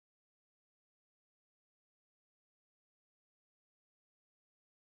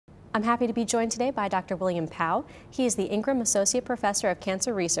I'm happy to be joined today by Dr. William Pao. He is the Ingram Associate Professor of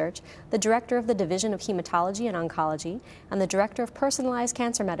Cancer Research, the Director of the Division of Hematology and Oncology, and the Director of Personalized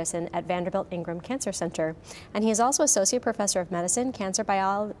Cancer Medicine at Vanderbilt-Ingram Cancer Center. And he is also Associate Professor of Medicine, Cancer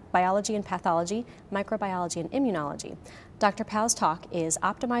Biology and Pathology, Microbiology and Immunology. Dr. Pao's talk is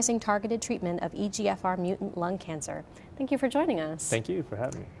Optimizing Targeted Treatment of EGFR Mutant Lung Cancer. Thank you for joining us. Thank you for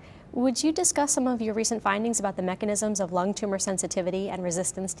having me. Would you discuss some of your recent findings about the mechanisms of lung tumor sensitivity and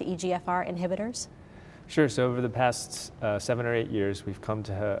resistance to EGFR inhibitors? Sure. So over the past 7 or 8 years, we've come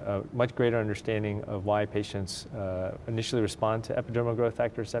to a much greater understanding of why patients initially respond to epidermal growth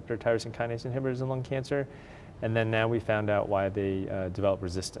factor receptor tyrosine kinase inhibitors in lung cancer, and then now we found out why they develop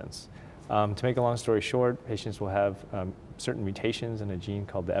resistance. To make a long story short, patients will have certain mutations in a gene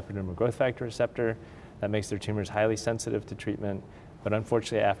called the epidermal growth factor receptor that makes their tumors highly sensitive to treatment. But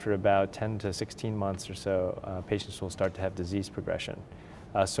unfortunately, after about 10 to 16 months or so, patients will start to have disease progression.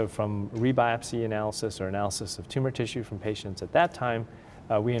 So from rebiopsy analysis or analysis of tumor tissue from patients at that time,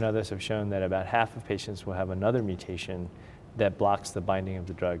 we and others have shown that about half of patients will have another mutation that blocks the binding of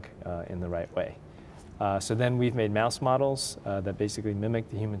the drug in the right way. So then we've made mouse models that basically mimic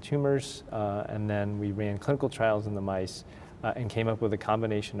the human tumors, and then we ran clinical trials in the mice and came up with a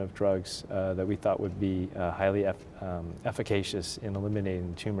combination of drugs that we thought would be highly efficacious in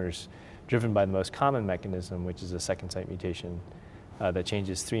eliminating tumors driven by the most common mechanism, which is a second site mutation that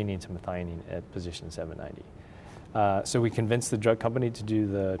changes threonine to methionine at position 790. So we convinced the drug company to do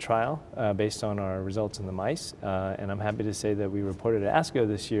the trial based on our results in the mice, and I'm happy to say that we reported at ASCO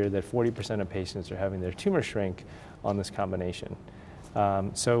this year that 40% of patients are having their tumor shrink on this combination.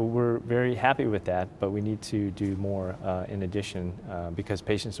 So we're very happy with that, but we need to do more in addition because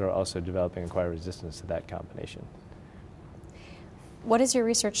patients are also developing acquired resistance to that combination. What has your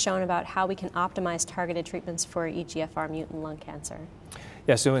research shown about how we can optimize targeted treatments for EGFR mutant lung cancer?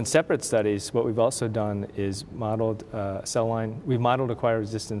 Yeah, so in separate studies, what we've also done is modeled we've modeled acquired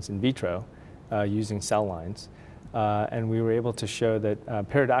resistance in vitro using cell lines. And we were able to show that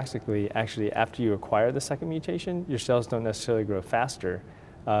paradoxically, actually, after you acquire the second mutation, your cells don't necessarily grow faster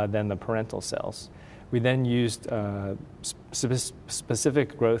than the parental cells. We then used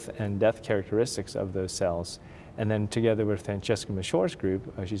specific growth and death characteristics of those cells, and then together with Francesca Mashor's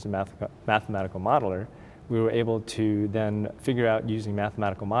group, she's a mathematical modeler, we were able to then figure out using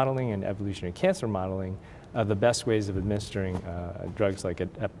mathematical modeling and evolutionary cancer modeling the best ways of administering drugs like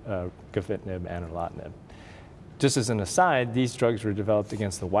gefitinib and erlotinib. Just as an aside, these drugs were developed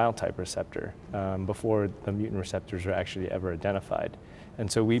against the wild-type receptor before the mutant receptors were actually ever identified.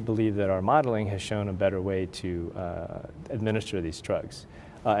 And so we believe that our modeling has shown a better way to administer these drugs.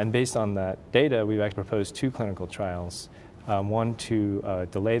 And based on that data, we've actually proposed 2 clinical trials, one to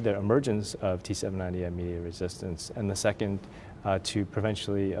delay the emergence of T790M-mediated resistance, and the second to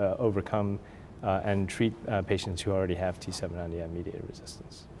preventively overcome and treat patients who already have T790M-mediated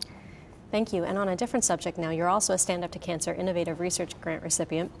resistance. Thank you. And on a different subject now, you're also a Stand Up to Cancer Innovative Research Grant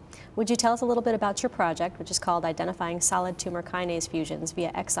recipient. Would you tell us a little bit about your project, which is called Identifying Solid Tumor Kinase Fusions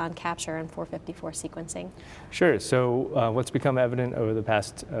via Exon Capture and 454 Sequencing? Sure. So what's become evident over the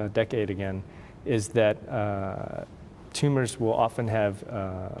past decade again is that tumors will often have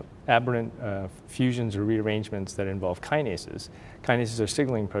aberrant fusions or rearrangements that involve kinases. Kinases are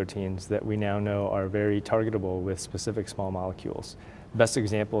signaling proteins that we now know are very targetable with specific small molecules. The best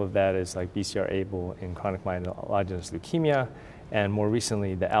example of that is like BCR-ABL in chronic myelogenous leukemia, and more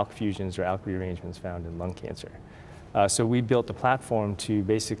recently the ALK fusions or ALK rearrangements found in lung cancer. So we built a platform to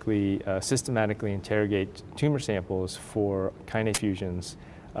basically systematically interrogate tumor samples for kinase fusions,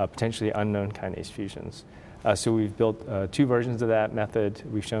 potentially unknown kinase fusions. So we've built 2 versions of that method.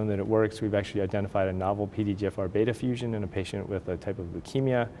 We've shown that it works. We've actually identified a novel PDGFR beta fusion in a patient with a type of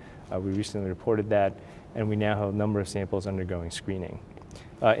leukemia. We recently reported that, and we now have a number of samples undergoing screening.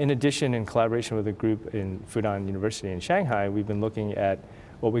 In addition, in collaboration with a group in Fudan University in Shanghai, we've been looking at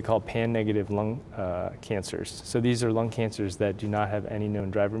what we call pan-negative lung cancers. So these are lung cancers that do not have any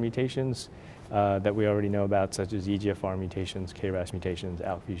known driver mutations that we already know about, such as EGFR mutations, KRAS mutations,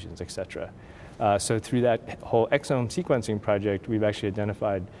 ALK fusions, etc. So through that whole exome sequencing project, we've actually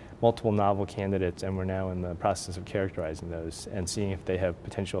identified multiple novel candidates, and we're now in the process of characterizing those and seeing if they have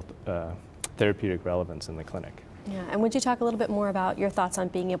potential therapeutic relevance in the clinic. Yeah, and would you talk a little bit more about your thoughts on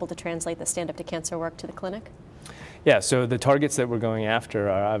being able to translate the Stand Up to Cancer work to the clinic? Yeah, so the targets that we're going after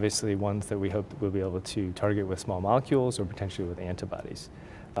are obviously ones that we hope we'll be able to target with small molecules or potentially with antibodies.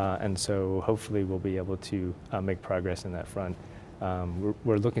 And so hopefully we'll be able to make progress in that front.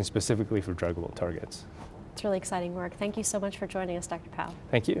 We're looking specifically for druggable targets. It's really exciting work. Thank you so much for joining us, Dr. Pao.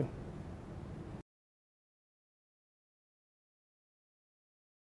 Thank you.